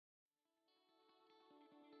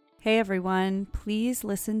Hey everyone, please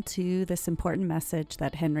listen to this important message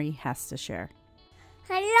that Henry has to share.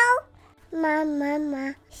 Hello, my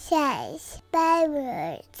mama says bad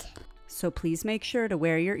words. So please make sure to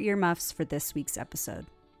wear your earmuffs for this week's episode.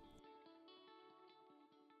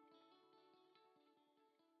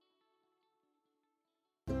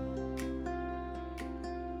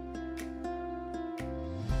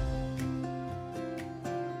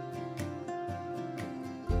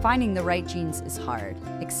 Finding the right jeans is hard.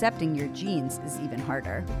 Accepting your jeans is even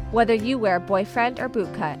harder. Whether you wear boyfriend or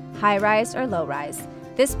bootcut, high-rise or low-rise,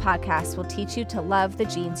 this podcast will teach you to love the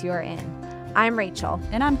jeans you're in. I'm Rachel.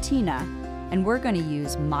 And I'm Tina, and we're going to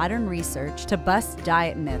use modern research to bust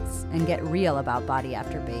diet myths and get real about body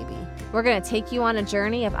after baby. We're going to take you on a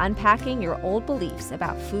journey of unpacking your old beliefs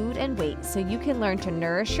about food and weight so you can learn to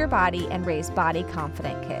nourish your body and raise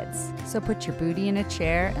body-confident kids. So put your booty in a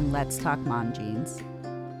chair and let's talk mom jeans.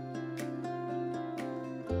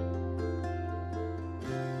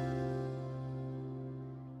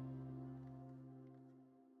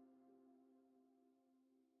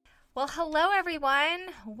 Well, hello everyone.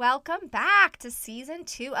 Welcome back to season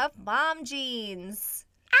 2 of Mom Jeans.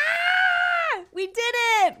 We did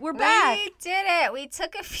it! We're back! We did it. We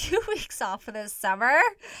took a few weeks off for this summer.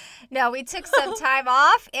 No, we took some time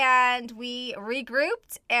off and we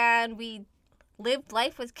regrouped and we lived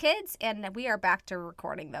life with kids, and we are back to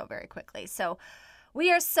recording though very quickly. So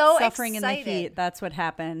we are so Suffering excited. in the heat. That's what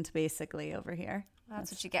happened basically over here.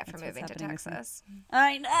 That's what you get for moving to Texas.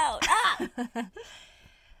 I know.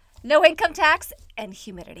 No income tax and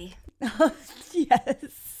humidity.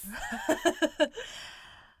 Yes.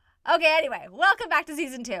 Okay, anyway, welcome back to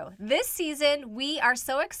season 2. This season, we are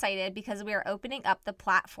so excited because we are opening up the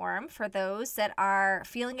platform for those that are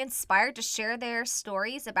feeling inspired to share their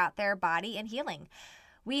stories about their body and healing.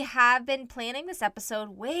 We have been planning this episode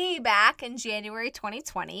way back in January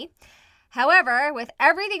 2020. However, with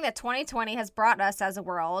everything that 2020 has brought us as a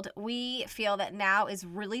world, we feel that now is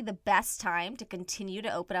really the best time to continue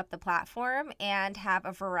to open up the platform and have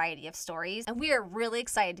a variety of stories. And we are really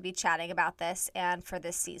excited to be chatting about this and for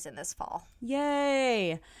this season this fall.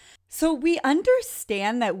 Yay. So we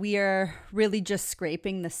understand that we are really just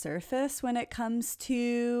scraping the surface when it comes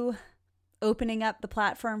to opening up the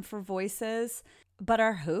platform for voices. But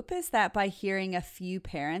our hope is that by hearing a few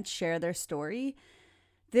parents share their story,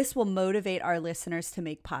 this will motivate our listeners to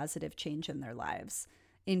make positive change in their lives,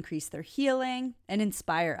 increase their healing, and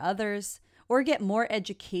inspire others, or get more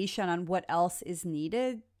education on what else is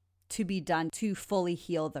needed to be done to fully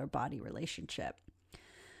heal their body relationship.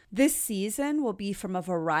 This season will be from a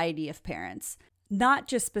variety of parents, not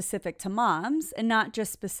just specific to moms and not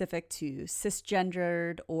just specific to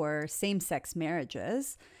cisgendered or same-sex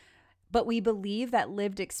marriages, but we believe that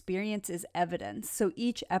lived experience is evidence. So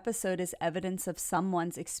each episode is evidence of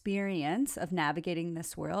someone's experience of navigating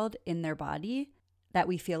this world in their body that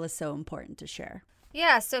we feel is so important to share.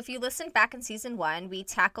 Yeah, so if you listened back in season 1, we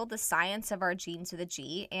tackled the science of our genes with a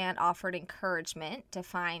G and offered encouragement to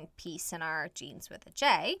find peace in our genes with a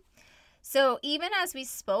J. So even as we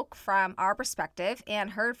spoke from our perspective and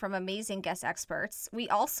heard from amazing guest experts, we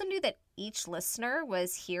also knew that each listener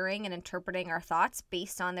was hearing and interpreting our thoughts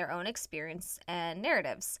based on their own experience and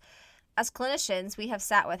narratives. As clinicians, we have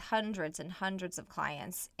sat with hundreds and hundreds of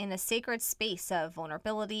clients in a sacred space of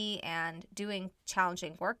vulnerability and doing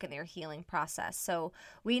challenging work in their healing process. So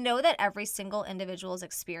we know that every single individual's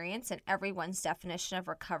experience and everyone's definition of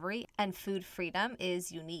recovery and food freedom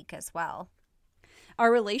is unique as well.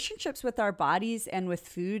 Our relationships with our bodies and with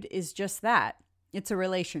food is just that. It's a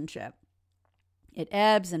relationship. It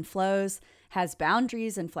ebbs and flows, has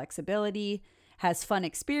boundaries and flexibility, has fun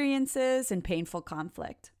experiences and painful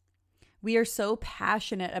conflict. We are so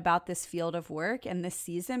passionate about this field of work and this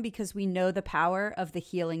season because we know the power of the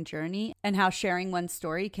healing journey and how sharing one's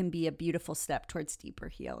story can be a beautiful step towards deeper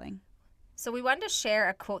healing. So we wanted to share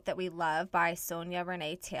a quote that we love by Sonia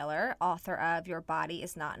Renee Taylor, author of Your Body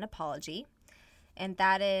is Not an Apology. And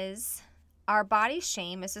that is, our body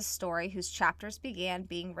shame is a story whose chapters began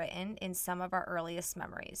being written in some of our earliest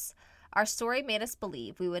memories. Our story made us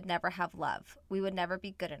believe we would never have love. We would never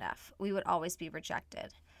be good enough. We would always be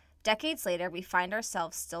rejected. Decades later, we find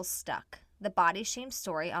ourselves still stuck, the body shame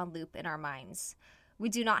story on loop in our minds. We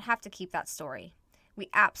do not have to keep that story. We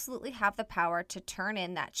absolutely have the power to turn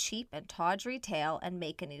in that cheap and tawdry tale and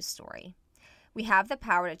make a new story. We have the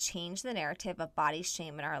power to change the narrative of body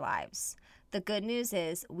shame in our lives. The good news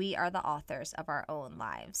is we are the authors of our own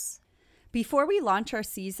lives. Before we launch our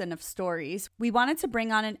season of stories, we wanted to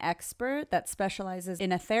bring on an expert that specializes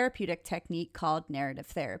in a therapeutic technique called narrative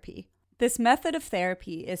therapy. This method of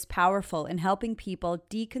therapy is powerful in helping people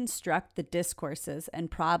deconstruct the discourses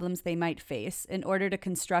and problems they might face in order to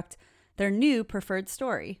construct their new preferred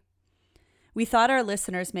story. We thought our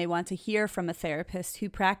listeners may want to hear from a therapist who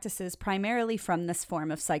practices primarily from this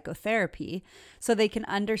form of psychotherapy so they can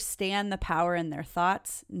understand the power in their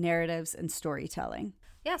thoughts, narratives, and storytelling.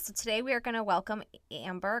 Yeah, so today we are going to welcome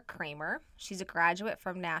Amber Kramer. She's a graduate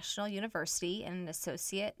from National University and an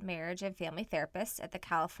associate marriage and family therapist at the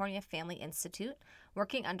California Family Institute,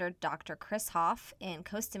 working under Dr. Chris Hoff in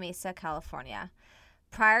Costa Mesa, California.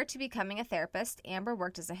 Prior to becoming a therapist, Amber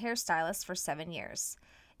worked as a hairstylist for 7 years.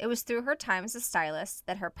 It was through her time as a stylist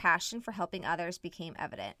that her passion for helping others became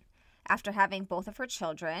evident. After having both of her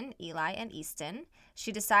children, Eli and Easton,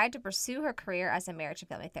 she decided to pursue her career as a marriage and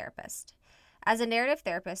family therapist. As a narrative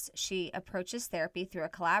therapist, she approaches therapy through a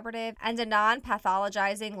collaborative and a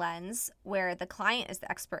non-pathologizing lens where the client is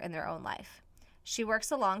the expert in their own life. She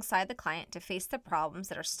works alongside the client to face the problems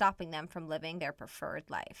that are stopping them from living their preferred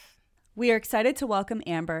life. We are excited to welcome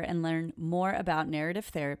Amber and learn more about narrative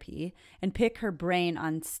therapy and pick her brain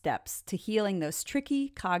on steps to healing those tricky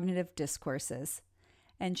cognitive discourses.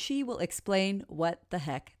 And she will explain what the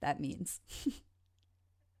heck that means.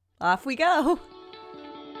 Off we go.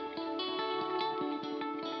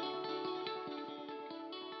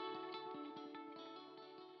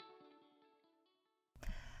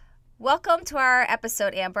 Welcome to our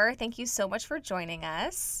episode, Amber. Thank you so much for joining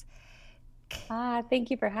us. Thank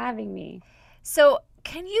you for having me. So,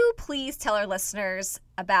 can you please tell our listeners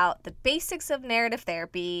about the basics of narrative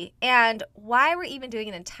therapy and why we're even doing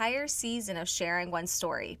an entire season of sharing one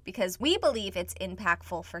story? Because we believe it's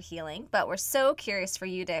impactful for healing, but we're so curious for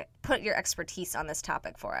you to put your expertise on this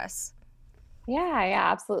topic for us. Yeah,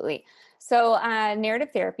 absolutely. So narrative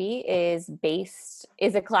therapy is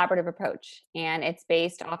a collaborative approach, and it's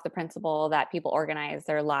based off the principle that people organize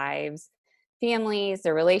their lives, families,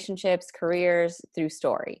 their relationships, careers through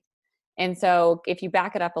story. And so if you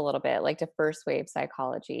back it up a little bit, like to first wave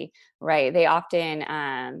psychology, right, they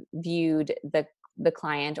often viewed the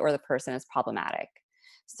client or the person as problematic.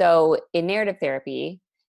 So in narrative therapy,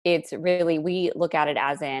 it's really, we look at it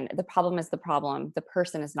as in the problem is the problem, the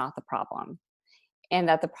person is not the problem. And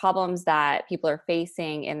that the problems that people are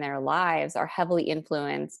facing in their lives are heavily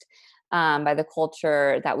influenced by the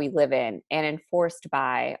culture that we live in and enforced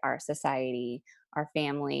by our society, our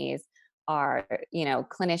families, our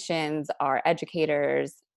clinicians, our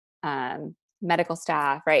educators, medical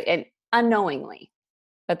staff, right? And unknowingly,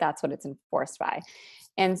 but that's what it's enforced by.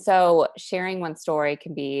 And so sharing one story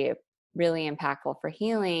can be really impactful for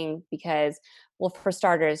healing because, well, for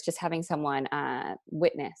starters, just having someone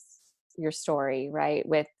witness your story, right,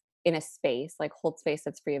 in a space, like hold space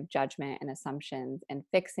that's free of judgment and assumptions and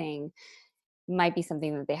fixing, might be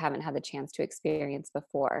something that they haven't had the chance to experience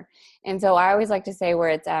before. And so I always like to say where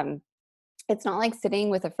it's not like sitting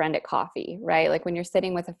with a friend at coffee, right? Like when you're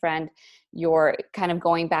sitting with a friend, you're kind of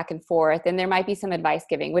going back and forth, and there might be some advice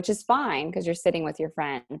giving, which is fine because you're sitting with your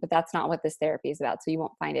friend, but that's not what this therapy is about. So you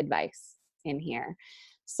won't find advice in here.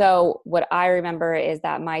 So what I remember is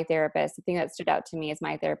that my therapist, the thing that stood out to me is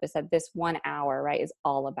my therapist said this 1 hour, right, is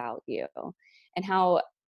all about you. And how,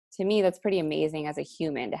 to me, that's pretty amazing as a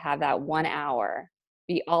human to have that 1 hour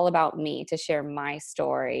be all about me, to share my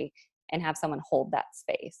story and have someone hold that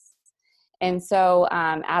space. And so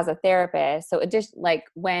as a therapist, so just like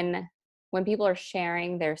when people are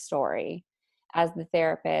sharing their story, as the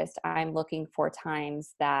therapist, I'm looking for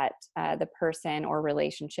times that the person or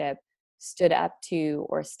relationship stood up to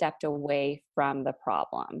or stepped away from the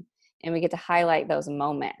problem. And we get to highlight those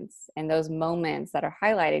moments. And those moments that are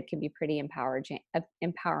highlighted can be pretty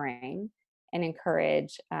empowering and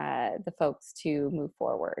encourage the folks to move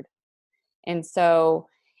forward. And so,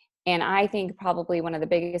 and I think probably one of the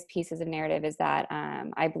biggest pieces of narrative is that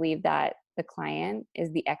I believe that the client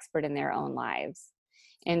is the expert in their own lives.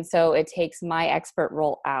 And so it takes my expert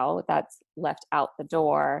role out, that's left out the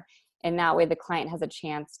door. And that way the client has a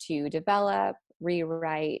chance to develop,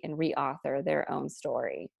 rewrite, and reauthor their own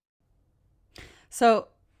story. So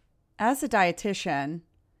as a dietitian,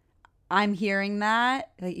 I'm hearing that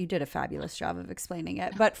you did a fabulous job of explaining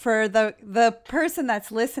it. But for the person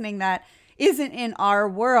that's listening that isn't in our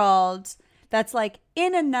world, that's like,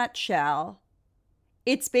 in a nutshell,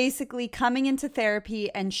 it's basically coming into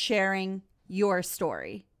therapy and sharing your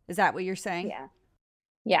story. Is that what you're saying?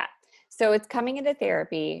 Yeah. So it's coming into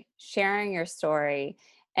therapy, sharing your story.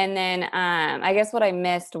 And then I guess what I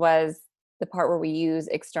missed was the part where we use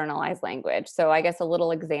externalized language. So I guess a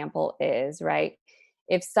little example is, right,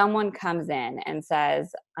 if someone comes in and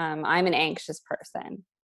says, I'm an anxious person,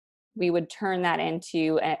 we would turn that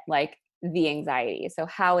into like the anxiety. So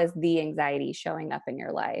how is the anxiety showing up in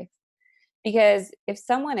your life? Because if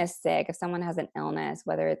someone is sick, if someone has an illness,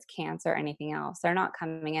 whether it's cancer or anything else, they're not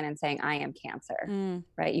coming in and saying, I am cancer, Mm,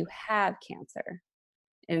 right? You have cancer.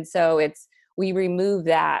 And so we remove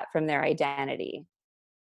that from their identity.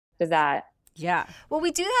 Does that? yeah. Well,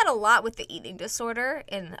 we do that a lot with the eating disorder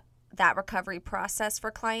in that recovery process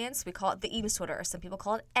for clients. We call it the eating disorder, or some people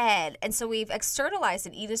call it ED. And so we've externalized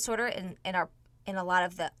an eating disorder in a lot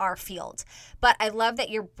of our field. But I love that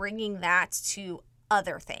you're bringing that to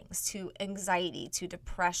other things, to anxiety, to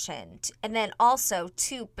depression, and then also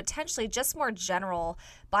to potentially just more general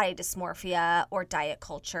body dysmorphia or diet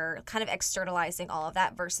culture, kind of externalizing all of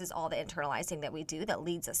that versus all the internalizing that we do that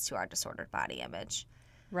leads us to our disordered body image.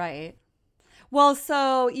 Right. Well,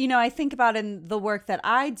 so, I think about in the work that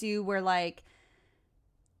I do where like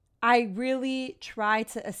I really try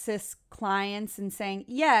to assist clients in saying,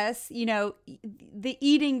 yes, the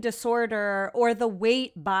eating disorder or the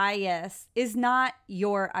weight bias is not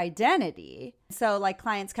your identity. So, like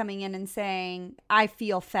clients coming in and saying, I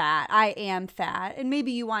feel fat, I am fat. And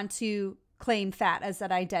maybe you want to claim fat as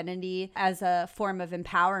that identity as a form of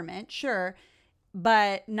empowerment, sure.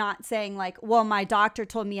 But not saying, like, well, my doctor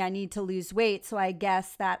told me I need to lose weight. So I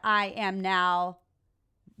guess that I am now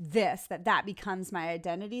that becomes my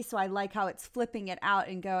identity. So I like how it's flipping it out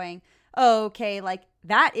and going, oh, okay, like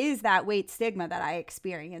that is that weight stigma that I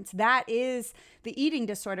experience. That is the eating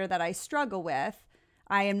disorder that I struggle with.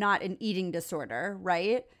 I am not an eating disorder,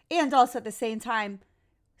 right? And also at the same time,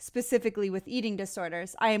 specifically with eating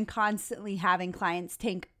disorders, I am constantly having clients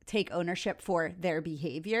take ownership for their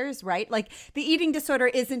behaviors, right? Like the eating disorder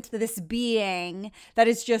isn't this being that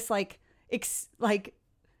is just like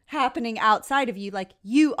happening outside of you. Like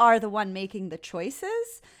you are the one making the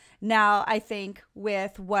choices. Now, I think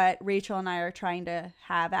with what Rachel and I are trying to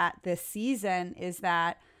have at this season is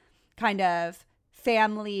that kind of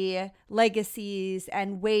family legacies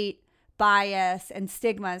and weight bias and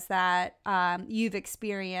stigmas that you've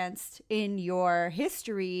experienced in your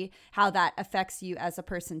history, how that affects you as a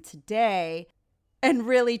person today, and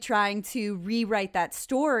really trying to rewrite that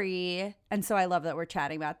story. And so I love that we're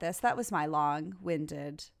chatting about this. That was my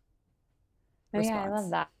long-winded Oh, yeah, I response.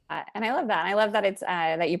 love that. And I love that. And I love that it's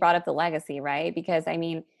that you brought up the legacy, right? Because I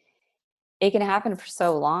mean, it can happen for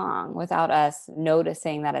so long without us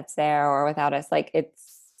noticing that it's there, or without us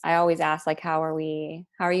I always ask, like, how are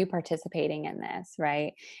you participating in this,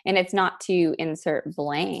 right? And it's not to insert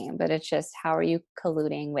blame, but it's just, how are you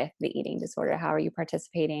colluding with the eating disorder? How are you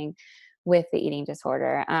participating with the eating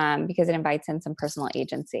disorder? Because it invites in some personal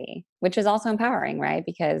agency, which is also empowering, right?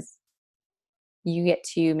 Because you get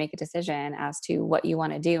to make a decision as to what you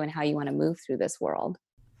want to do and how you want to move through this world.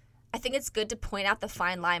 I think it's good to point out the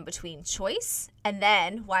fine line between choice and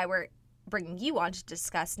then why we're bringing you on to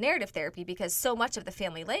discuss narrative therapy, because so much of the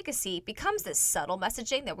family legacy becomes this subtle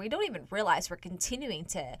messaging that we don't even realize we're continuing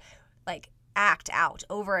to like act out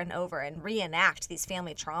over and over and reenact these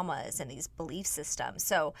family traumas and these belief systems.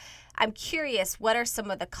 So I'm curious, what are some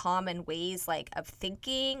of the common ways like of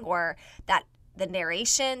thinking or that the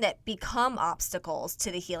narration that become obstacles to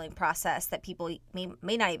the healing process that people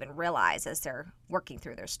may not even realize as they're working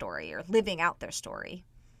through their story or living out their story?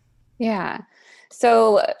 Yeah.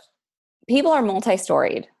 So people are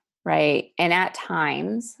multi-storied, right? And at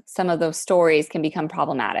times, some of those stories can become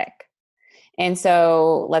problematic. And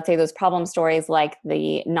so let's say those problem stories, like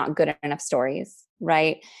the not good enough stories,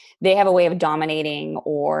 right? They have a way of dominating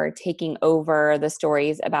or taking over the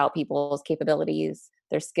stories about people's capabilities,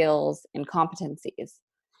 their skills, and competencies.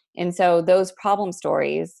 And so those problem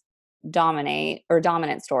stories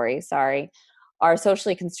dominant stories, are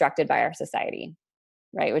socially constructed by our society,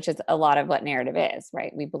 right? Which is a lot of what narrative is,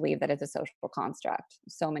 right? We believe that it's a social construct.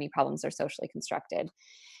 So many problems are socially constructed.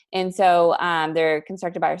 And so they're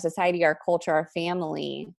constructed by our society, our culture, our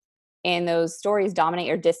family. And those stories dominate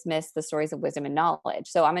or dismiss the stories of wisdom and knowledge.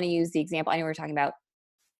 So I'm going to use the example. I know we're talking about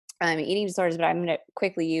eating disorders, but I'm going to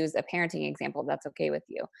quickly use a parenting example if that's okay with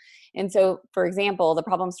you. And so, for example, the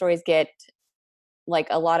problem stories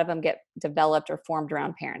a lot of them get developed or formed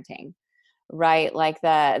around parenting, right? Like the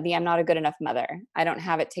I'm not a good enough mother. I don't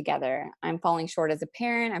have it together. I'm falling short as a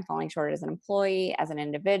parent. I'm falling short as an employee, as an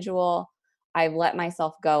individual. I've let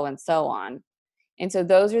myself go, and so on. And so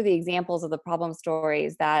those are the examples of the problem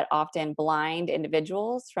stories that often blind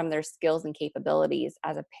individuals from their skills and capabilities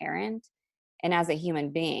as a parent and as a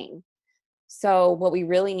human being. So what we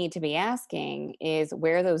really need to be asking is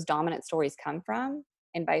where those dominant stories come from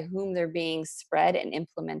and by whom they're being spread and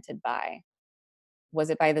implemented by. Was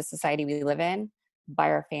it by the society we live in, by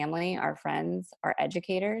our family, our friends, our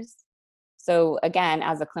educators? So again,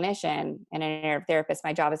 as a clinician and a narrative therapist,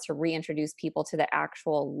 my job is to reintroduce people to the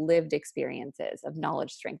actual lived experiences of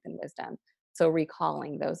knowledge, strength, and wisdom. So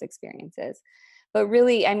recalling those experiences. But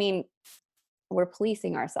really, I mean, we're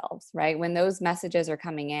policing ourselves, right? When those messages are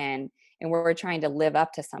coming in and we're trying to live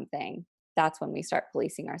up to something, that's when we start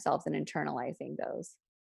policing ourselves and internalizing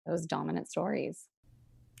those dominant stories.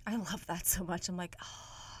 I love that so much. I'm like,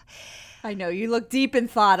 oh. I know, you look deep in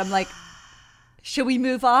thought. I'm like, should we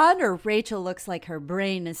move on? Or Rachel looks like her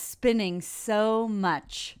brain is spinning so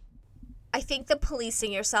much. I think the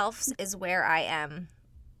policing yourselves is where I am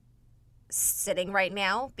sitting right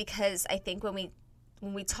now, because I think when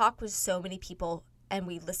we talk with so many people and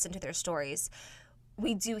we listen to their stories,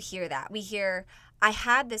 we do hear that. We hear, I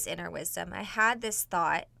had this inner wisdom, I had this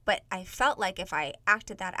thought, but I felt like if I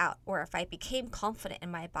acted that out, or if I became confident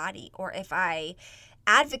in my body, or if I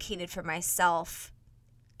advocated for myself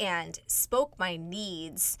and spoke my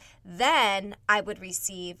needs, then I would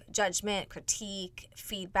receive judgment, critique,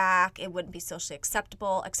 feedback. It wouldn't be socially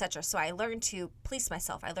acceptable, etc. So I learned to police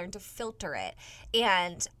myself. I learned to filter it.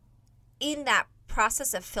 And in that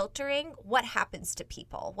process of filtering, what happens to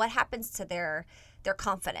people? What happens to their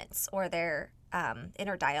confidence, or their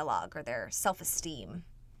inner dialogue, or their self-esteem?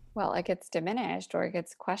 Well, it gets diminished, or it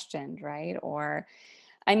gets questioned, right? Or,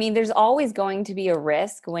 I mean, there's always going to be a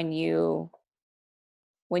risk when you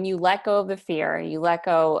let go of the fear, you let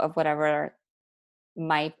go of whatever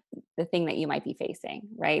the thing that you might be facing,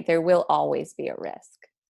 right? There will always be a risk.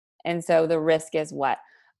 And so the risk is what?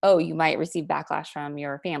 Oh, you might receive backlash from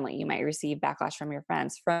your family. You might receive backlash from your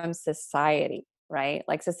friends, from society, right?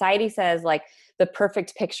 Like society says, like, the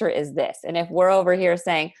perfect picture is this. And if we're over here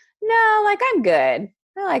saying, no, like, I'm good,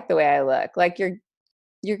 I like the way I look, like, you're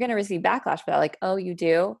going to receive backlash for that. Like, oh, you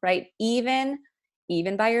do, right? Even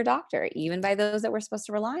by your doctor, even by those that we're supposed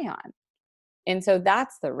to rely on. And so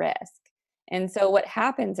that's the risk. And so what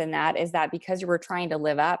happens in that is that because we're trying to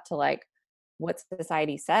live up to like what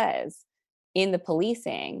society says, in the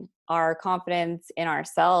policing, our confidence in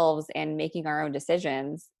ourselves and making our own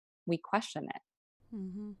decisions, we question it.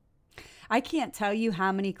 Mm-hmm. I can't tell you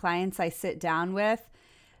how many clients I sit down with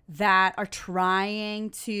that are trying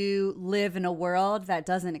to live in a world that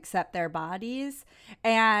doesn't accept their bodies.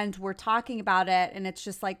 And we're talking about it, and it's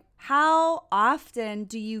just like, how often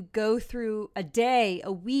do you go through a day,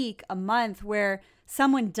 a week, a month where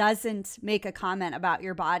someone doesn't make a comment about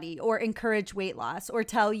your body, or encourage weight loss, or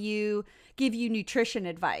give you nutrition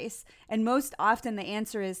advice? And most often the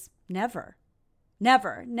answer is never.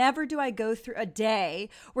 Never do I go through a day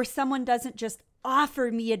where someone doesn't just offer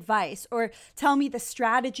me advice, or tell me the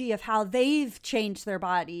strategy of how they've changed their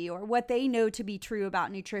body, or what they know to be true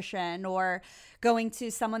about nutrition, or going to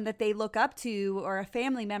someone that they look up to, or a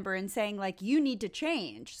family member, and saying like, you need to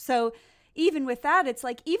change. So even with that, it's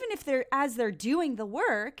like, even if as they're doing the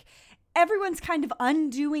work, everyone's kind of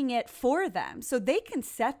undoing it for them. So they can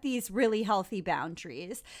set these really healthy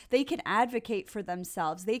boundaries. They can advocate for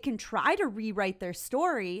themselves. They can try to rewrite their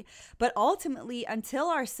story. But ultimately, until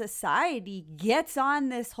our society gets on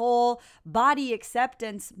this whole body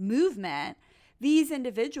acceptance movement, these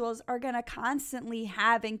individuals are going to constantly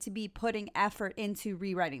having to be putting effort into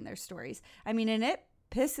rewriting their stories. I mean, and it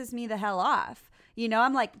pisses me the hell off. You know,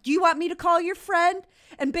 I'm like, do you want me to call your friend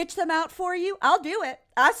and bitch them out for you? I'll do it.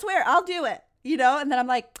 I swear, I'll do it. You know, and then I'm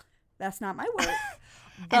like, that's not my word.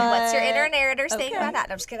 And what's your inner narrator saying about that?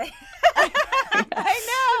 No, I'm just kidding.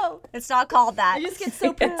 I know. It's not called that. I just get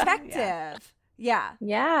so protective.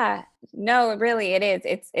 Yeah. No, really, it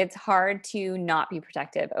is. It's hard to not be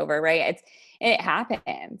protective over, right? It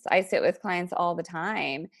happens. I sit with clients all the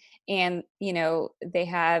time, and you know, they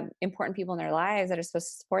have important people in their lives that are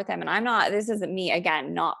supposed to support them. And this isn't me,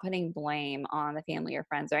 again, not putting blame on the family or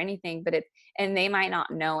friends or anything, but and they might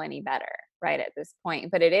not know any better, right, at this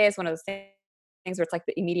point. But it is one of those things where it's like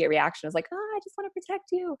the immediate reaction is like, oh, I just want to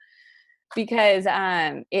protect you, because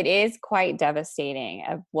it is quite devastating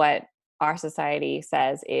of what our society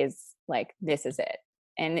says is like, this is it.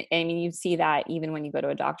 And I mean, you see that even when you go to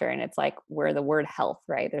a doctor, and it's like, where the word health,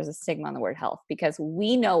 right? There's a stigma on the word health, because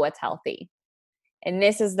we know what's healthy. And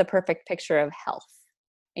this is the perfect picture of health.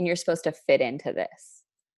 And you're supposed to fit into this.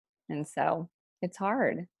 And so it's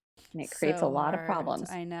hard. And it creates a lot of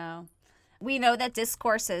problems. I know. We know that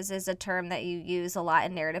discourses is a term that you use a lot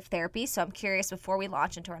in narrative therapy. So I'm curious, before we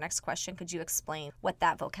launch into our next question, could you explain what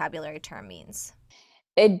that vocabulary term means?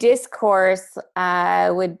 A discourse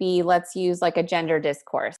would be, let's use like a gender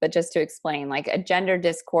discourse, but just to explain, like a gender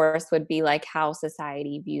discourse would be like how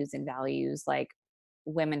society views and values like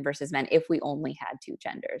women versus men if we only had two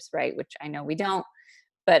genders, right? Which I know we don't,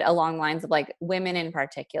 but along lines of like women in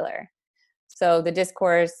particular. So the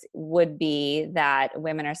discourse would be that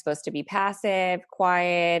women are supposed to be passive,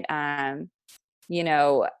 quiet, you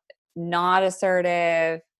know, not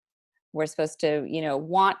assertive. We're supposed to, you know,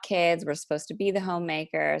 want kids. We're supposed to be the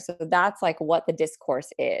homemaker. So that's like what the discourse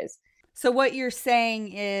is. So what you're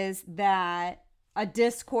saying is that a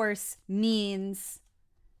discourse means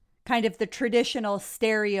kind of the traditional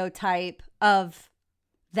stereotype of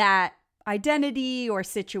that identity or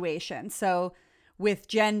situation. So with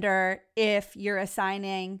gender, if you're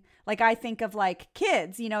assigning, like I think of like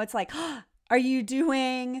kids, you know, it's like, oh, are you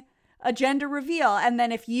doing a gender reveal? And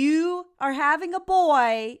then if you are having a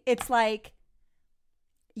boy, it's like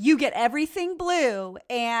you get everything blue,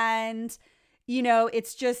 and you know,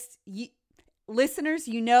 it's just listeners,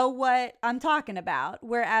 you know what I'm talking about.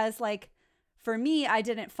 Whereas like for me, I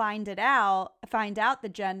didn't find out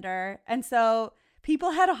the gender. And so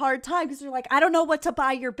people had a hard time because they're like, I don't know what to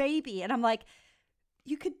buy your baby. And I'm like,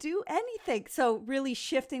 you could do anything. So really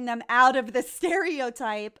shifting them out of the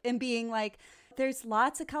stereotype and being like, there's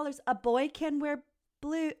lots of colors. A boy can wear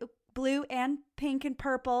blue and pink and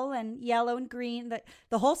purple and yellow and green,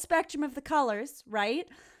 the whole spectrum of the colors, right?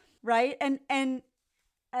 Right. And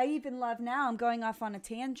I even love now, I'm going off on a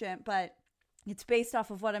tangent, but it's based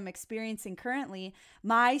off of what I'm experiencing currently.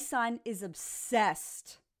 My son is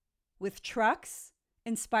obsessed with trucks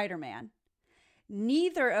and Spider-Man,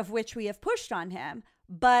 neither of which we have pushed on him.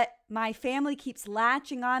 But my family keeps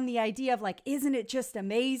latching on the idea of like, isn't it just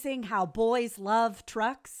amazing how boys love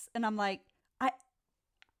trucks? And I'm like,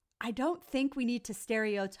 I don't think we need to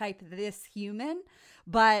stereotype this human,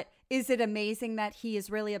 but is it amazing that he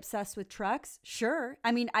is really obsessed with trucks? Sure.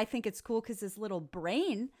 I mean, I think it's cool because his little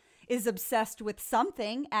brain is obsessed with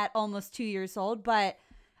something at almost 2 years old, but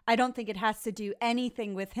I don't think it has to do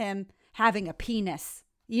anything with him having a penis.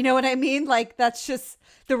 You know what I mean? Like, that's just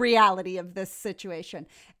the reality of this situation.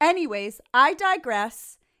 Anyways, I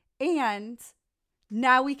digress, and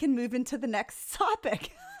now we can move into the next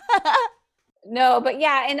topic. No, but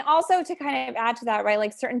yeah. And also to kind of add to that, right?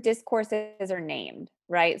 Like certain discourses are named,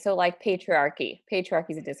 right? So like patriarchy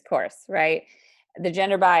is a discourse, right? The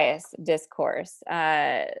gender bias discourse,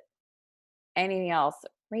 anything else,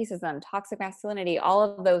 racism, toxic masculinity, all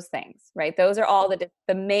of those things, right? Those are all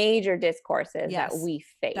the major discourses Yes, that we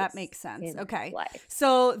face. That makes sense. Okay. Life.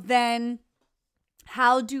 So then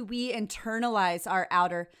how do we internalize our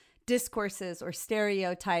outer discourses or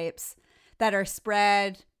stereotypes that are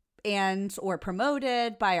spread and or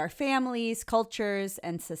promoted by our families, cultures,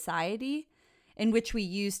 and society, in which we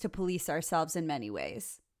use to police ourselves in many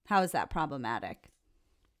ways? How is that problematic?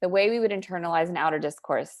 The way we would internalize an outer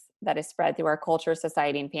discourse that is spread through our culture,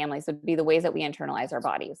 society, and families would be the ways that we internalize our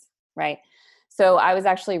bodies, right? So I was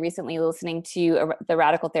actually recently listening to the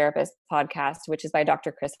Radical Therapist podcast, which is by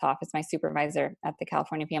Dr. Chris Hoff. It's my supervisor at the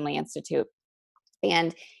California Family Institute.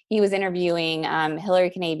 And he was interviewing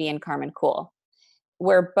Hillary Canaby and Carmen Cool,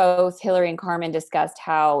 where both Hillary and Carmen discussed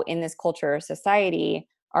how in this culture or society,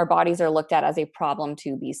 our bodies are looked at as a problem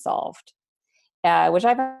to be solved, which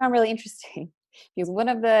I found really interesting. Because one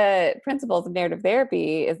of the principles of narrative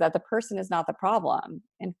therapy is that the person is not the problem.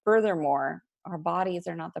 And furthermore, our bodies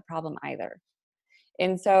are not the problem either.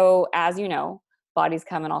 And so, as you know, bodies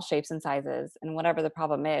come in all shapes and sizes. And whatever the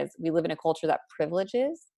problem is, we live in a culture that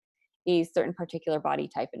privileges a certain particular body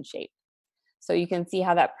type and shape. So you can see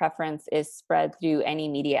how that preference is spread through any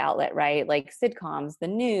media outlet, right? Like sitcoms, the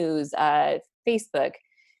news, Facebook,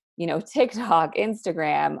 you know, TikTok,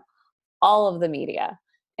 Instagram, all of the media.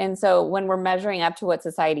 And so when we're measuring up to what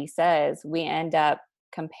society says, we end up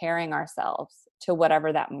comparing ourselves to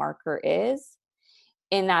whatever that marker is.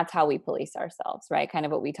 And that's how we police ourselves, right? Kind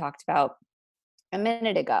of what we talked about a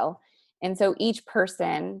minute ago. And so each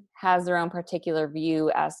person has their own particular view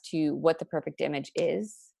as to what the perfect image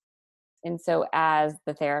is. And so as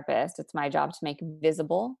the therapist, it's my job to make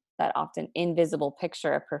visible that often invisible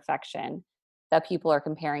picture of perfection that people are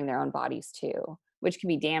comparing their own bodies to, which can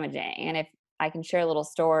be damaging. And if I can share a little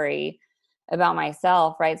story about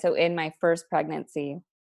myself, right? So in my first pregnancy,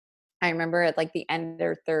 I remember at like the end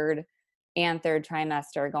of third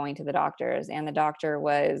trimester going to the doctors, and the doctor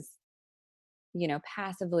was, you know,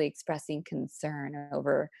 passively expressing concern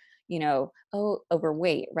over, you know,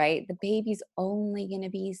 overweight, right? The baby's only going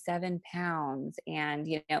to be 7 pounds. And,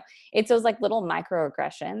 you know, it's those like little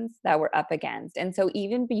microaggressions that we're up against. And so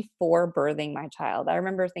even before birthing my child, I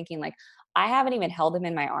remember thinking like, I haven't even held him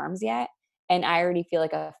in my arms yet. And I already feel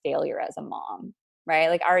like a failure as a mom, right?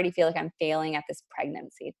 Like I already feel like I'm failing at this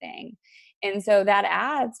pregnancy thing. And so that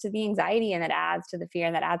adds to the anxiety, and that adds to the fear,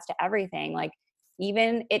 and that adds to everything. Like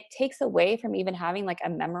even it takes away from even having like a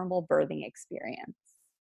memorable birthing experience.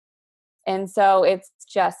 And so it's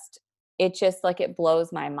it just like, it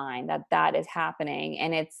blows my mind that that is happening.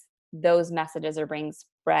 And it's those messages are being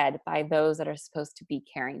spread by those that are supposed to be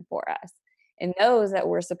caring for us and those that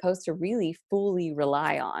we're supposed to really fully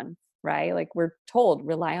rely on, right? Like we're told,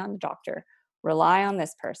 rely on the doctor, rely on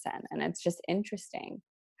this person. And it's just interesting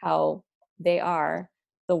how they are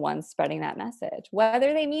the ones spreading that message,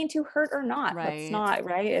 whether they mean to hurt or not. Let's Right. not,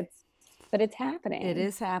 right? But it's happening. It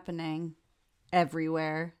is happening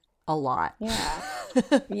everywhere a lot. Yeah.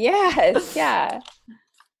 Yes. Yeah.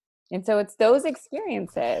 And so it's those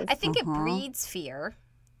experiences. I think it breeds fear,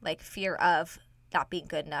 like fear of not being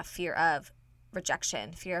good enough, fear of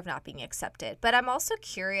rejection, fear of not being accepted. But I'm also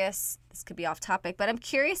curious, this could be off topic, but I'm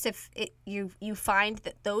curious if you find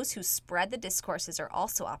that those who spread the discourses are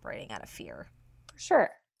also operating out of fear. Sure.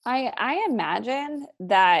 I imagine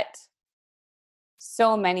that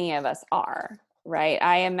so many of us are, right?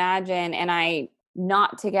 I imagine, and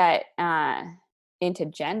not to get into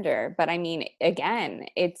gender, but I mean, again,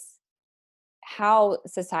 it's how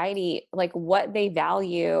society, like what they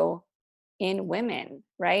value in women,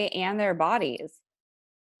 right? And their bodies.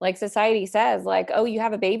 Like society says, like, oh, you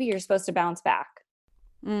have a baby, you're supposed to bounce back.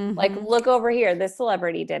 Like, look over here, this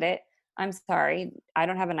celebrity did it. I'm sorry, I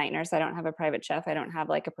don't have a night nurse, I don't have a private chef, I don't have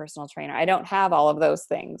like a personal trainer, I don't have all of those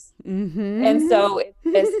things. And so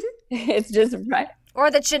it's just right.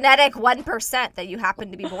 Or the genetic 1% that you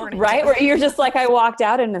happen to be born into. Right, where you're just like, I walked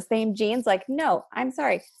out in the same jeans, like, no, I'm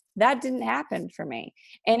sorry, that didn't happen for me.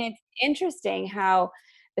 And it's interesting how,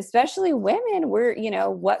 especially women, we're,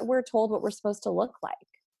 what we're told what we're supposed to look like.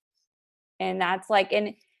 And that's like,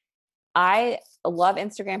 and I love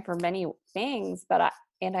Instagram for many things, but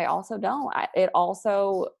I also don't. It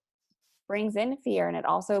also brings in fear, and it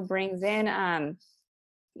also brings in,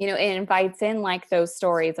 it invites in like those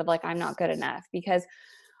stories of like, I'm not good enough, because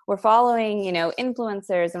we're following,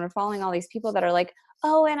 influencers, and we're following all these people that are like,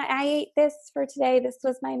 oh, and I ate this for today. This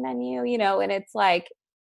was my menu, and it's like,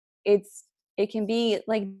 it can be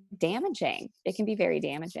like damaging. It can be very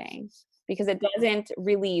damaging because it doesn't,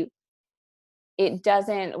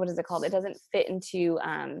 what is it called? It doesn't fit into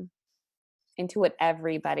what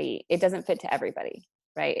everybody, it doesn't fit to everybody,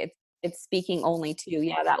 right? It's speaking only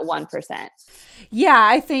to, that 1%. Yeah,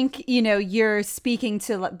 I think, you're speaking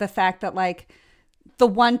to the fact that like the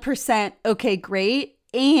 1%, okay, great.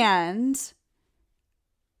 And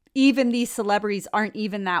even these celebrities aren't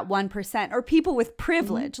even that 1%, or people with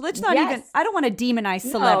privilege. Let's not even, I don't want to demonize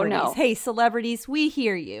celebrities. No. Hey, celebrities, we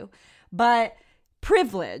hear you. But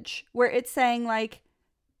privilege, where it's saying like,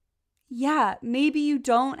 yeah, maybe you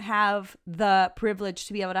don't have the privilege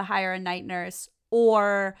to be able to hire a night nurse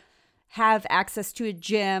or have access to a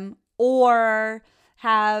gym or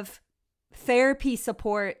have therapy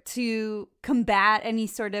support to combat any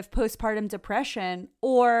sort of postpartum depression,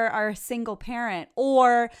 or are a single parent,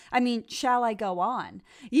 or, I mean, shall I go on?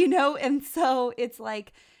 And so it's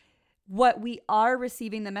like what we are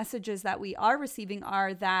receiving, the messages that we are receiving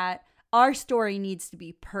are that our story needs to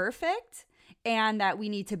be perfect, and that we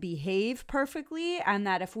need to behave perfectly, and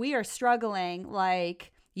that if we are struggling,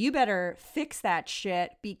 like, you better fix that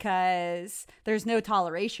shit because there's no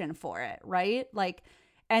toleration for it, right? Like,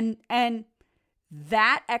 and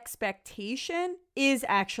that expectation is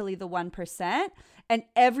actually the 1%, and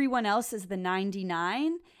everyone else is the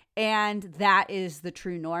 99, and that is the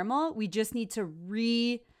true normal. We just need to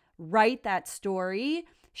rewrite that story,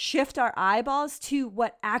 shift our eyeballs to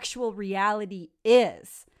what actual reality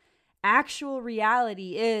is. Actual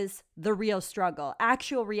reality is the real struggle.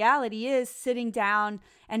 Actual reality is sitting down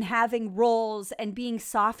and having roles and being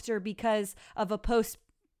softer because of a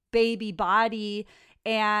post-baby body,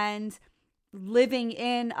 and living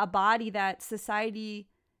in a body that society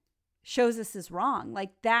shows us is wrong. Like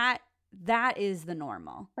that is the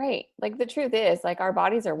normal. Right. Like the truth is, like, our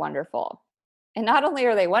bodies are wonderful. And not only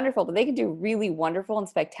are they wonderful, but they can do really wonderful and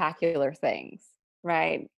spectacular things.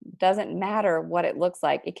 Right? Doesn't matter what it looks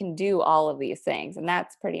like. It can do all of these things. And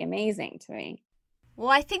that's pretty amazing to me. Well,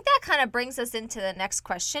 I think that kind of brings us into the next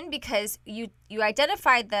question, because you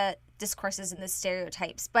identified the discourses and the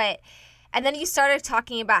stereotypes, and then you started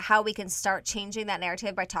talking about how we can start changing that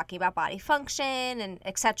narrative by talking about body function and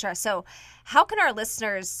etc. So how can our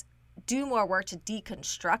listeners do more work to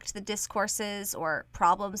deconstruct the discourses or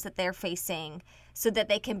problems that they're facing so that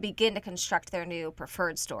they can begin to construct their new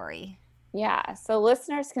preferred story? Yeah. So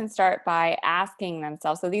listeners can start by asking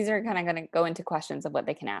themselves. So these are kind of going to go into questions of what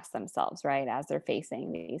they can ask themselves, right, as they're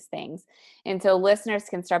facing these things. And so listeners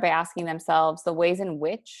can start by asking themselves the ways in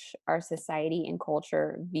which our society and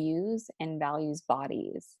culture views and values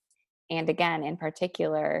bodies. And again, in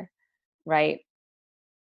particular, right,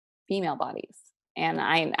 female bodies. And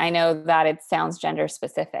I know that it sounds gender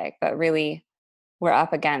specific, but really we're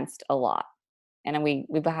up against a lot. And we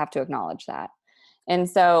have to acknowledge that. And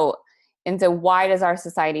so why does our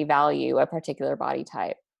society value a particular body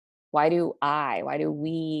type? Why do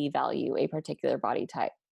we value a particular body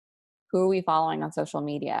type? Who are we following on social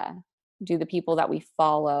media? Do the people that we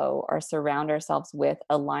follow or surround ourselves with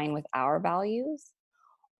align with our values?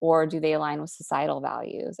 Or do they align with societal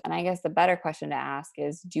values? And I guess the better question to ask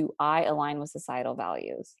is, do I align with societal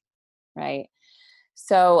values? Right?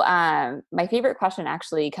 So my favorite question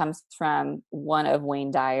actually comes from one of Wayne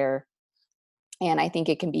Dyer. And I think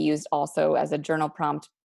it can be used also as a journal prompt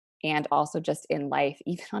and also just in life,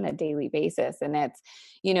 even on a daily basis. And it's,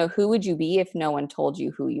 who would you be if no one told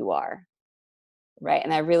you who you are? Right.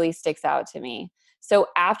 And that really sticks out to me. So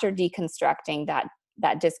after deconstructing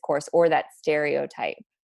that discourse or that stereotype,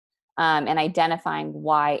 and identifying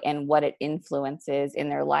why and what it influences in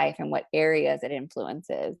their life and what areas it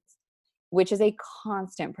influences, which is a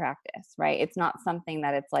constant practice, right? It's not something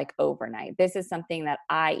that it's like overnight. This is something that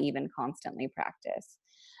I even constantly practice.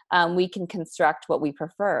 We can construct what we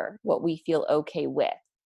prefer, what we feel okay with.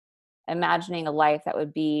 Imagining a life that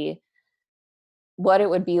would be what it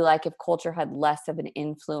would be like if culture had less of an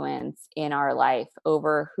influence in our life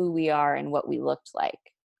over who we are and what we looked like.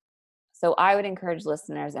 So I would encourage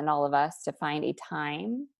listeners and all of us to find a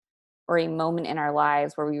time or a moment in our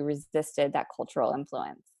lives where we resisted that cultural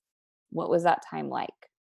influence. What was that time like?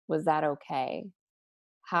 Was that okay?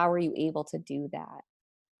 How were you able to do that?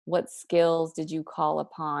 What skills did you call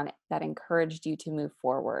upon that encouraged you to move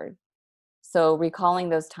forward? So recalling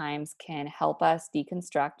those times can help us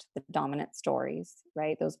deconstruct the dominant stories,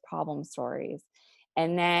 right? Those problem stories.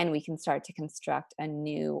 And then we can start to construct a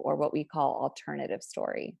new, or what we call alternative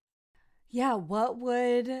story. Yeah, what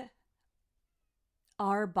would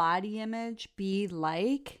our body image be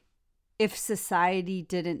like if society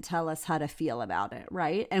didn't tell us how to feel about it,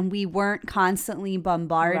 right? And we weren't constantly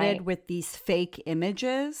bombarded with these fake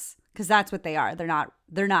images, because that's what they are.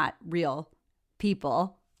 They're not real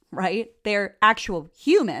people, right? They're actual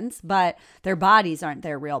humans, but their bodies aren't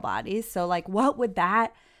their real bodies. So like, what would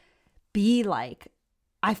that be like?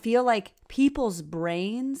 I feel like people's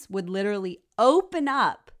brains would literally open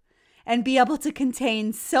up and be able to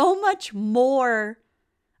contain so much more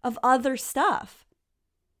of other stuff.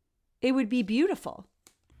 It would be beautiful.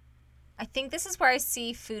 I think this is where I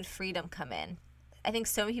see food freedom come in. I think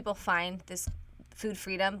so many people find this food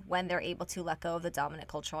freedom when they're able to let go of the dominant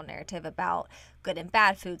cultural narrative about good and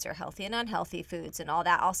bad foods or healthy and unhealthy foods and all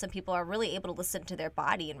that. Also, people are really able to listen to their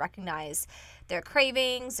body and recognize their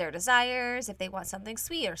cravings, their desires, if they want something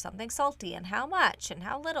sweet or something salty, and how much and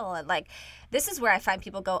how little. And like, this is where I find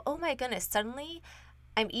people go, oh my goodness, suddenly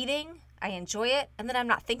I'm eating, I enjoy it, and then I'm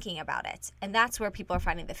not thinking about it. And that's where people are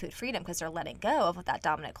finding the food freedom, because they're letting go of that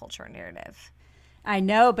dominant culture narrative. I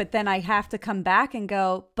know, but then I have to come back and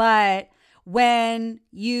go, but when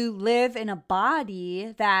you live in a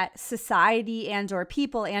body that society and or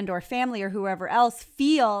people and or family or whoever else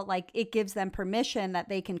feel like it gives them permission that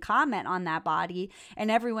they can comment on that body, and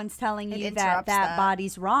everyone's telling you that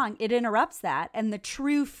body's wrong, it interrupts that. And the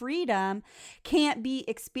true freedom can't be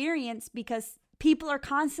experienced because people are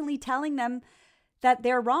constantly telling them that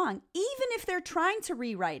they're wrong, even if they're trying to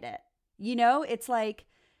rewrite it. It's like,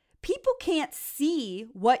 people can't see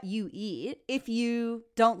what you eat if you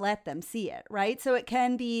don't let them see it, right? So it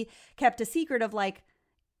can be kept a secret of like,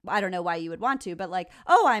 I don't know why you would want to, but like,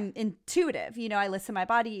 oh, I'm intuitive. I listen to my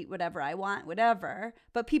body, eat whatever I want, whatever.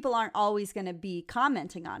 But people aren't always going to be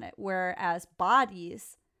commenting on it. Whereas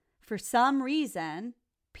bodies, for some reason,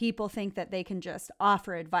 people think that they can just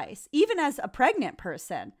offer advice. Even as a pregnant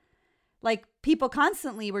person, like people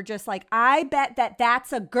constantly were just like, I bet that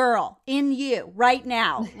that's a girl in you right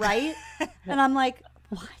now, right? And I'm like,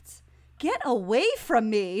 what? Get away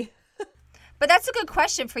from me. But that's a good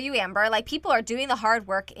question for you, Amber. Like, people are doing the hard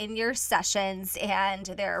work in your sessions and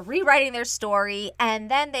they're rewriting their story,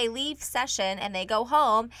 and then they leave session and they go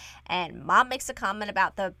home and mom makes a comment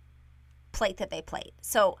about the plate that they plate.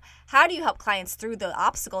 So how do you help clients through the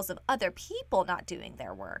obstacles of other people not doing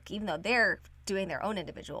their work, even though they're doing their own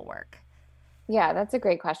individual work? Yeah, that's a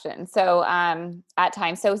great question. So at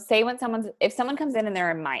times, so say if someone comes in and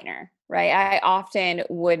they're a minor, right? I often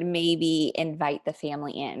would maybe invite the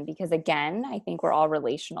family in, because again, I think we're all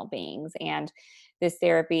relational beings, and this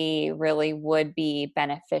therapy really would be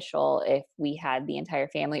beneficial if we had the entire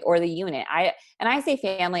family or the unit. I say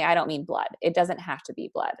family, I don't mean blood. It doesn't have to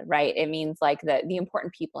be blood, right? It means like the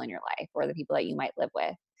important people in your life or the people that you might live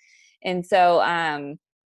with. And so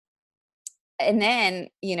And then,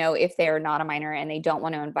 if they're not a minor and they don't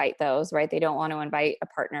want to invite those, right? They don't want to invite a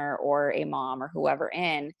partner or a mom or whoever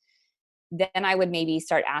in, then I would maybe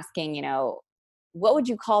start asking, what would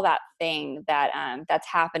you call that thing that that's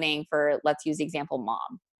happening for, let's use the example,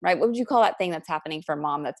 mom, right? What would you call that thing that's happening for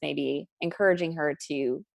mom that's maybe encouraging her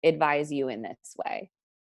to advise you in this way?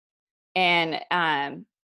 And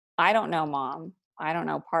I don't know mom, I don't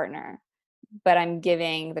know partner, but I'm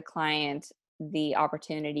giving the client the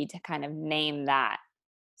opportunity to kind of name that.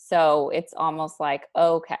 So it's almost like,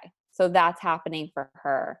 okay, so that's happening for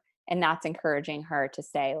her. And that's encouraging her to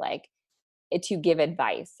say, like, to give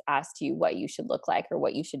advice as to what you should look like or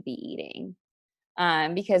what you should be eating.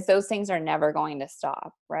 Because those things are never going to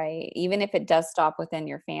stop, right? Even if it does stop within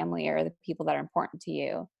your family or the people that are important to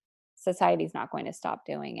you, society's not going to stop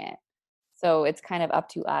doing it. So it's kind of up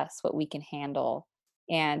to us what we can handle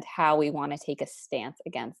and how we want to take a stance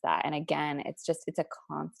against that. And again, it's a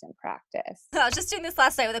constant practice. I was just doing this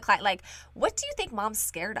last night with a client. Like, what do you think mom's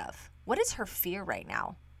scared of? What is her fear right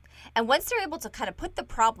now? And once they're able to kind of put the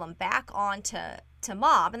problem back on to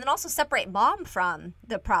mom, and then also separate mom from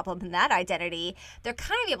the problem and that identity, they're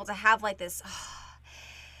kind of able to have like this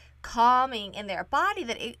calming in their body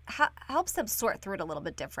that it helps them sort through it a little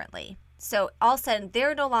bit differently. So all of a sudden,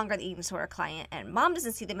 they're no longer the eating disorder client, and mom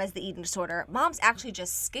doesn't see them as the eating disorder. Mom's actually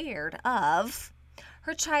just scared of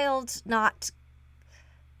her child not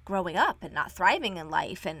growing up and not thriving in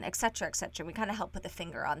life, and et cetera, et cetera. We kind of help put the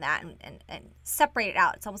finger on that and separate it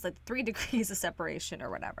out. It's almost like 3 degrees of separation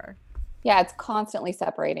or whatever. Yeah, it's constantly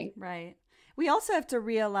separating. Right. We also have to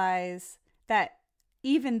realize that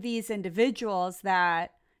even these individuals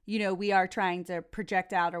that, we are trying to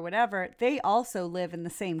project out or whatever, they also live in the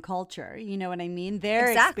same culture. You know what I mean? They're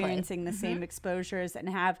Exactly. experiencing the same exposures and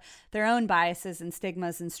have their own biases and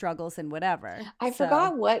stigmas and struggles and whatever. I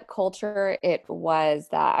forgot what culture it was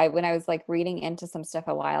that when I was like reading into some stuff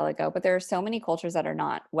a while ago, but there are so many cultures that are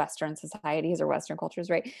not Western societies or Western cultures,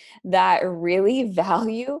 right? That really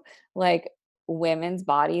value like women's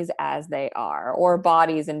bodies as they are, or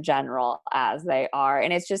bodies in general as they are.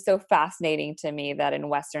 And it's just so fascinating to me that in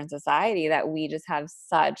Western society that we just have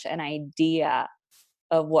such an idea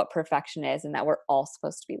of what perfection is and that we're all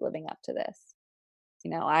supposed to be living up to this.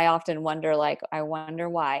 I often wonder, I wonder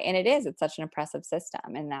why. And it's such an oppressive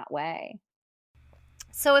system in that way.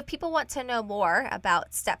 So if people want to know more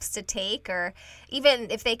about steps to take, or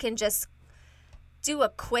even if they can just do a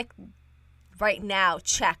quick right now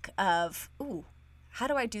check of, how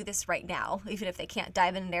do I do this right now? Even if they can't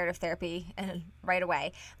dive into narrative therapy and right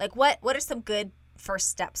away, like what are some good first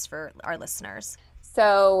steps for our listeners?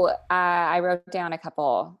 So I wrote down a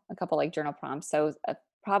couple like journal prompts. So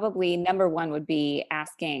probably number one would be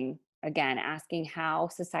asking how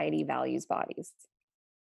society values bodies,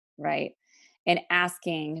 right? And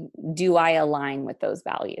asking, do I align with those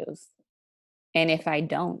values? And if I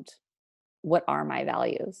don't, what are my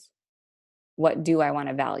values? What do I want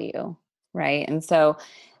to value? Right. And so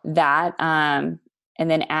that, and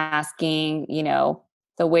then asking,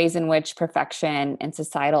 the ways in which perfection and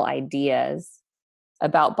societal ideas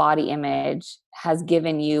about body image has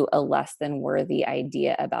given you a less than worthy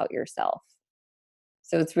idea about yourself.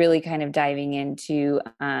 So it's really kind of diving into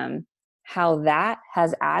how that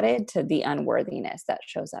has added to the unworthiness that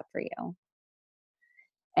shows up for you.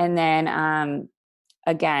 And then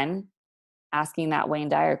again, asking that Wayne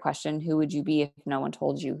Dyer question, who would you be if no one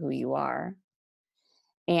told you who you are?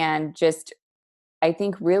 And just, I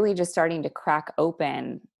think really just starting to crack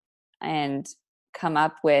open and come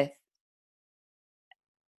up with,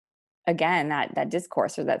 again, that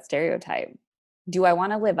discourse or that stereotype. Do I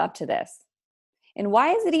want to live up to this? And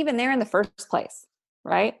why is it even there in the first place?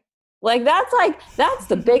 Right? That's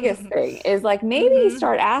the biggest thing is like, maybe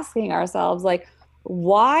start asking ourselves, like,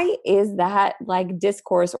 why is that like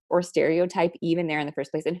discourse or stereotype even there in the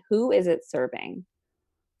first place? And who is it serving?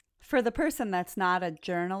 For the person that's not a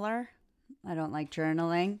journaler, I don't like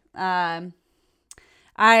journaling. Well,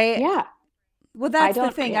 that's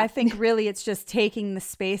the thing. Yeah. I think really it's just taking the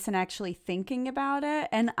space and actually thinking about it.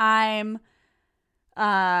 And I'm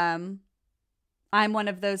one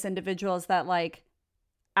of those individuals that, like,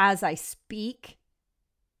 as I speak,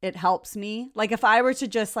 it helps me. Like, if I were to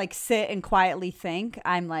just like sit and quietly think,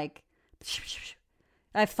 I'm like,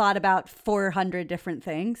 I've thought about 400 different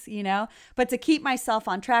things, but to keep myself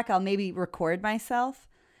on track, I'll maybe record myself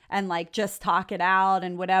and like just talk it out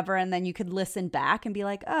and whatever. And then you could listen back and be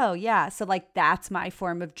like, oh yeah. So like, that's my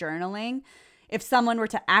form of journaling. If someone were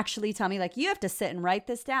to actually tell me like, you have to sit and write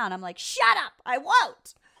this down, I'm like, shut up. I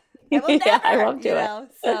won't. I will never, I won't do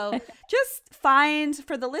it. So just find,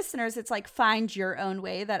 for the listeners, it's like find your own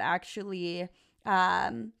way that actually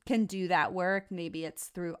can do that work. Maybe it's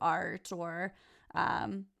through art or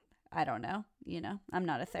I don't know. I'm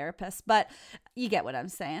not a therapist, but you get what I'm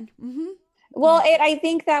saying. Well, I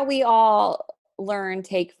think that we all learn,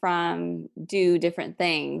 take from, do different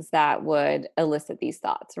things that would elicit these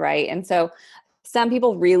thoughts, right? And so some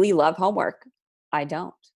people really love homework. I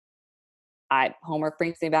don't. Homework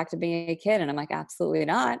brings me back to being a kid, and I'm like, absolutely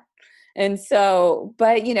not. And so,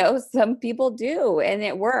 but some people do, and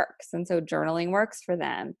it works. And so journaling works for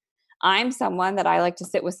them. I'm someone that I like to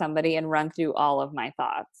sit with somebody and run through all of my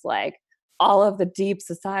thoughts, like all of the deep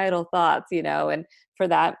societal thoughts, and for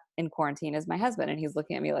that in quarantine is my husband. And he's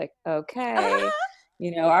looking at me like, okay,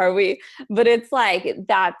 are we, but it's like,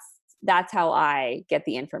 that's how I get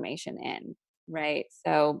the information in. Right.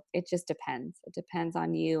 So it just depends. It depends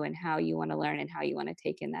on you and how you want to learn and how you want to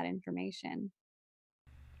take in that information.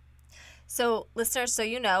 So, listeners,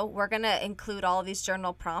 we're going to include all of these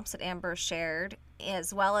journal prompts that Amber shared,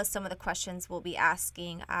 as well as some of the questions we'll be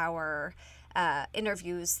asking our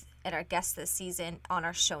interviews and our guests this season on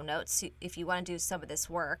our show notes. If you want to do some of this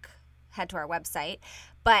work, head to our website.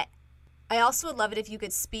 But I also would love it if you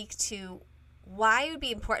could speak to why it would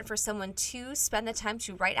be important for someone to spend the time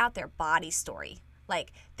to write out their body story,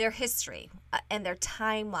 like their history and their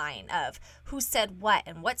timeline of who said what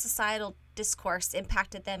and what societal discourse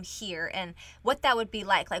impacted them here and what that would be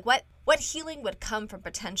like what healing would come from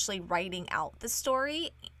potentially writing out the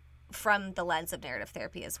story from the lens of narrative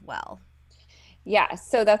therapy as well. Yeah,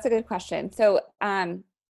 so that's a good question. So I'm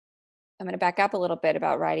going to back up a little bit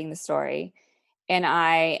about writing the story. And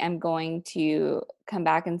I am going to come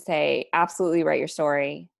back and say, absolutely write your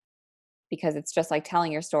story, because it's just like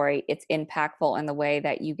telling your story. It's impactful in the way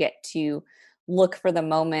that you get to look for the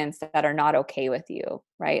moments that are not okay with you,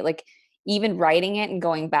 right? Like even writing it and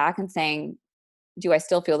going back and saying, do I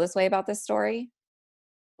still feel this way about this story?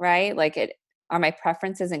 Right? Like are my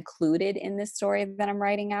preferences included in this story that I'm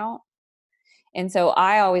writing out? And so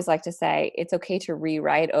I always like to say it's okay to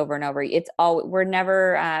rewrite over and over. There's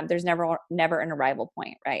never an arrival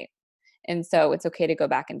point, right? And so it's okay to go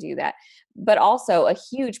back and do that. But also a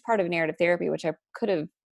huge part of narrative therapy, which I could have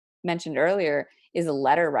mentioned earlier, is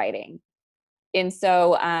letter writing. And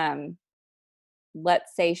so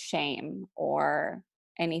let's say shame or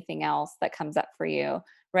anything else that comes up for you,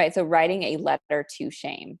 right? So writing a letter to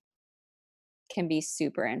shame can be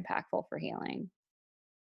super impactful for healing.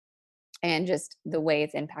 And just the way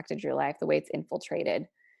it's impacted your life, the way it's infiltrated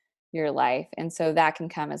your life. And so that can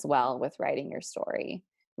come as well with writing your story,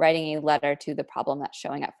 writing a letter to the problem that's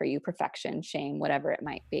showing up for you, perfection, shame, whatever it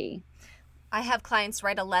might be. I have clients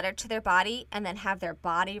write a letter to their body and then have their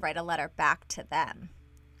body write a letter back to them.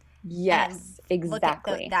 Yes,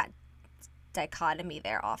 exactly. Look at that dichotomy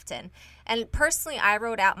there often. And personally, I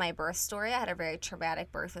wrote out my birth story. I had a very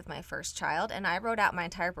traumatic birth with my first child, and I wrote out my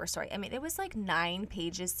entire birth story. I mean, it was like 9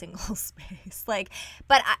 pages single space.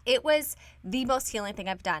 It was the most healing thing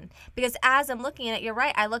I've done, because as I'm looking at it, you're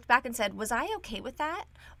right, I looked back and said, was I okay with that?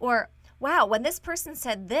 Or, wow, when this person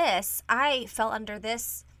said this, I fell under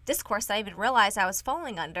this discourse that I even realized I was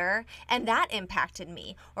falling under, and that impacted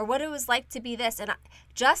me, or what it was like to be this. And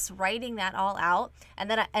just writing that all out and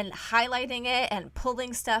then and highlighting it and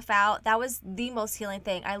pulling stuff out, that was the most healing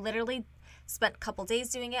thing. I literally spent a couple days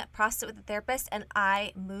doing it, processed it with a therapist, and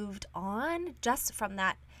I moved on just from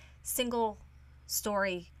that single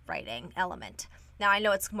story writing element. Now I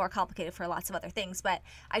know it's more complicated for lots of other things, but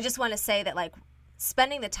I just want to say that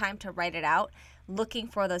spending the time to write it out, looking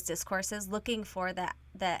for those discourses, looking for the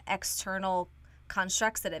external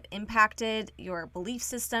constructs that have impacted your belief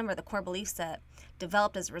system or the core beliefs that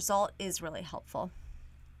developed as a result is really helpful.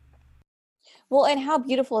 Well, and how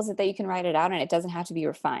beautiful is it that you can write it out and it doesn't have to be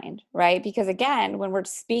refined, right? Because again, when we're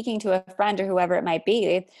speaking to a friend or whoever it might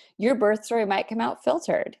be, your birth story might come out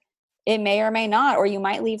filtered. It may or may not, or you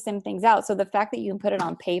might leave some things out. So the fact that you can put it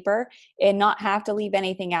on paper and not have to leave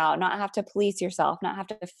anything out, not have to police yourself, not have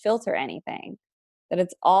to filter anything, that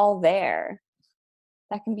it's all there,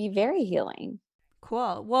 that can be very healing.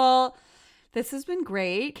 Cool. Well, this has been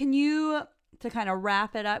great. To kind of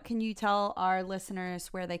wrap it up, can you tell our listeners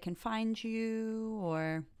where they can find you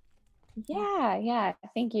or? Yeah.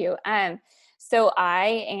 Thank you. So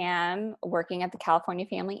I am working at the California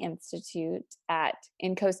Family Institute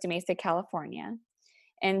in Costa Mesa, California.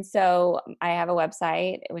 And so I have a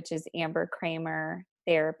website, which is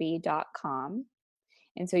amberkramertherapy.com.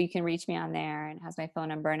 And so you can reach me on there, and it has my phone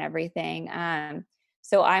number and everything.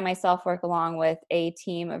 So I myself work along with a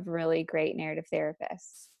team of really great narrative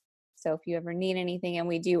therapists. So if you ever need anything, and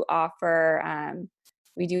we do offer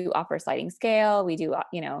sliding scale, we do,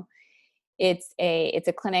 it's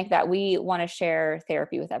a clinic that we want to share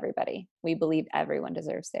therapy with everybody. We believe everyone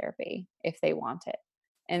deserves therapy if they want it.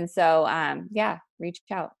 And so, reach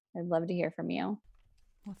out. I'd love to hear from you.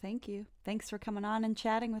 Well, thank you. Thanks for coming on and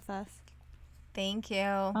chatting with us. Thank you.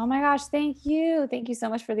 Oh my gosh, thank you. Thank you so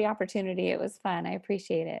much for the opportunity. It was fun. I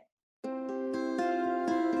appreciate it.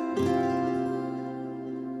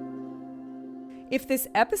 If this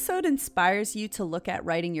episode inspires you to look at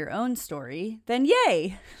writing your own story, then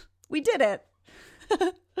yay, we did it.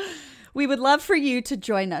 We would love for you to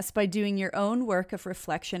join us by doing your own work of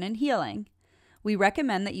reflection and healing. We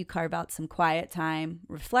recommend that you carve out some quiet time,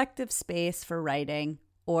 reflective space for writing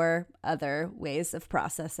or other ways of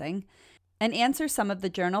processing, and answer some of the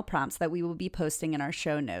journal prompts that we will be posting in our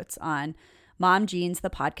show notes on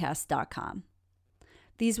momjeansthepodcast.com.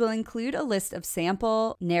 These will include a list of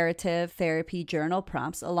sample narrative therapy journal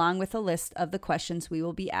prompts, along with a list of the questions we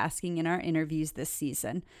will be asking in our interviews this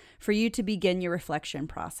season for you to begin your reflection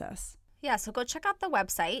process. Yeah, so go check out the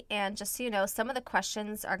website, and just so you know, some of the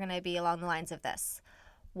questions are going to be along the lines of this.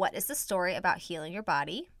 What is the story about healing your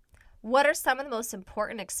body? What are some of the most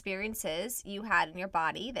important experiences you had in your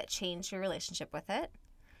body that changed your relationship with it?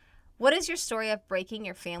 What is your story of breaking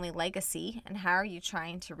your family legacy, and how are you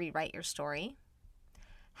trying to rewrite your story?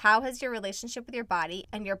 How has your relationship with your body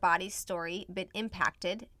and your body's story been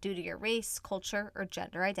impacted due to your race, culture, or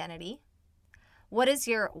gender identity? What is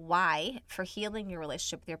your why for healing your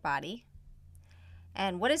relationship with your body?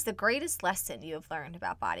 And what is the greatest lesson you have learned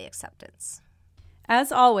about body acceptance?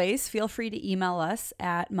 As always, feel free to email us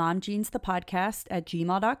at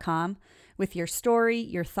momjeansthepodcast@gmail.com with your story,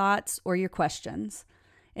 your thoughts, or your questions.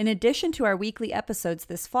 In addition to our weekly episodes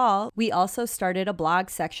this fall, we also started a blog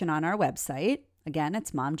section on our website. Again, it's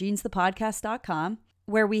momjeansthepodcast.com,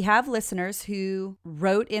 where we have listeners who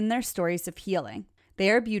wrote in their stories of healing. They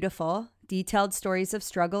are beautiful, detailed stories of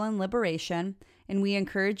struggle and liberation, and we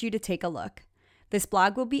encourage you to take a look. This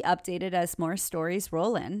blog will be updated as more stories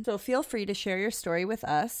roll in, so feel free to share your story with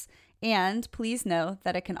us, and please know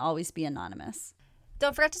that it can always be anonymous.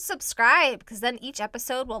 Don't forget to subscribe, because then each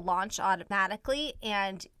episode will launch automatically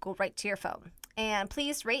and go right to your phone. And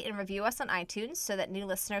please rate and review us on iTunes so that new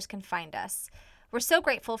listeners can find us. We're so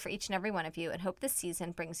grateful for each and every one of you and hope this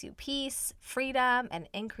season brings you peace, freedom, and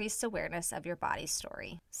increased awareness of your body's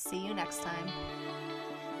story. See you next time.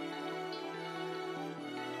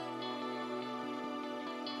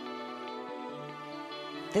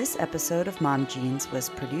 This episode of Mom Jeans was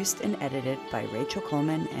produced and edited by Rachel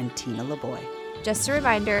Coleman and Tina LeBoy. Just a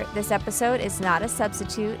reminder, this episode is not a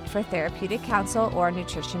substitute for therapeutic counsel or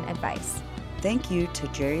nutrition advice. Thank you to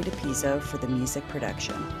Jerry DePizzo for the music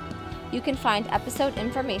production. You can find episode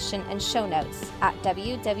information and show notes at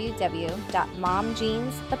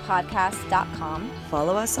www.momjeansthepodcast.com.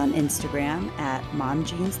 Follow us on Instagram at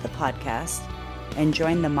momjeansthepodcast and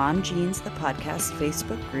join the Mom Jeans the Podcast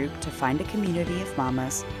Facebook group to find a community of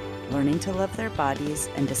mamas learning to love their bodies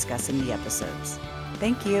and discussing the episodes.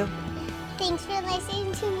 Thank you. Thanks for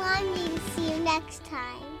listening to Mom Jeans. See you next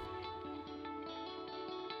time.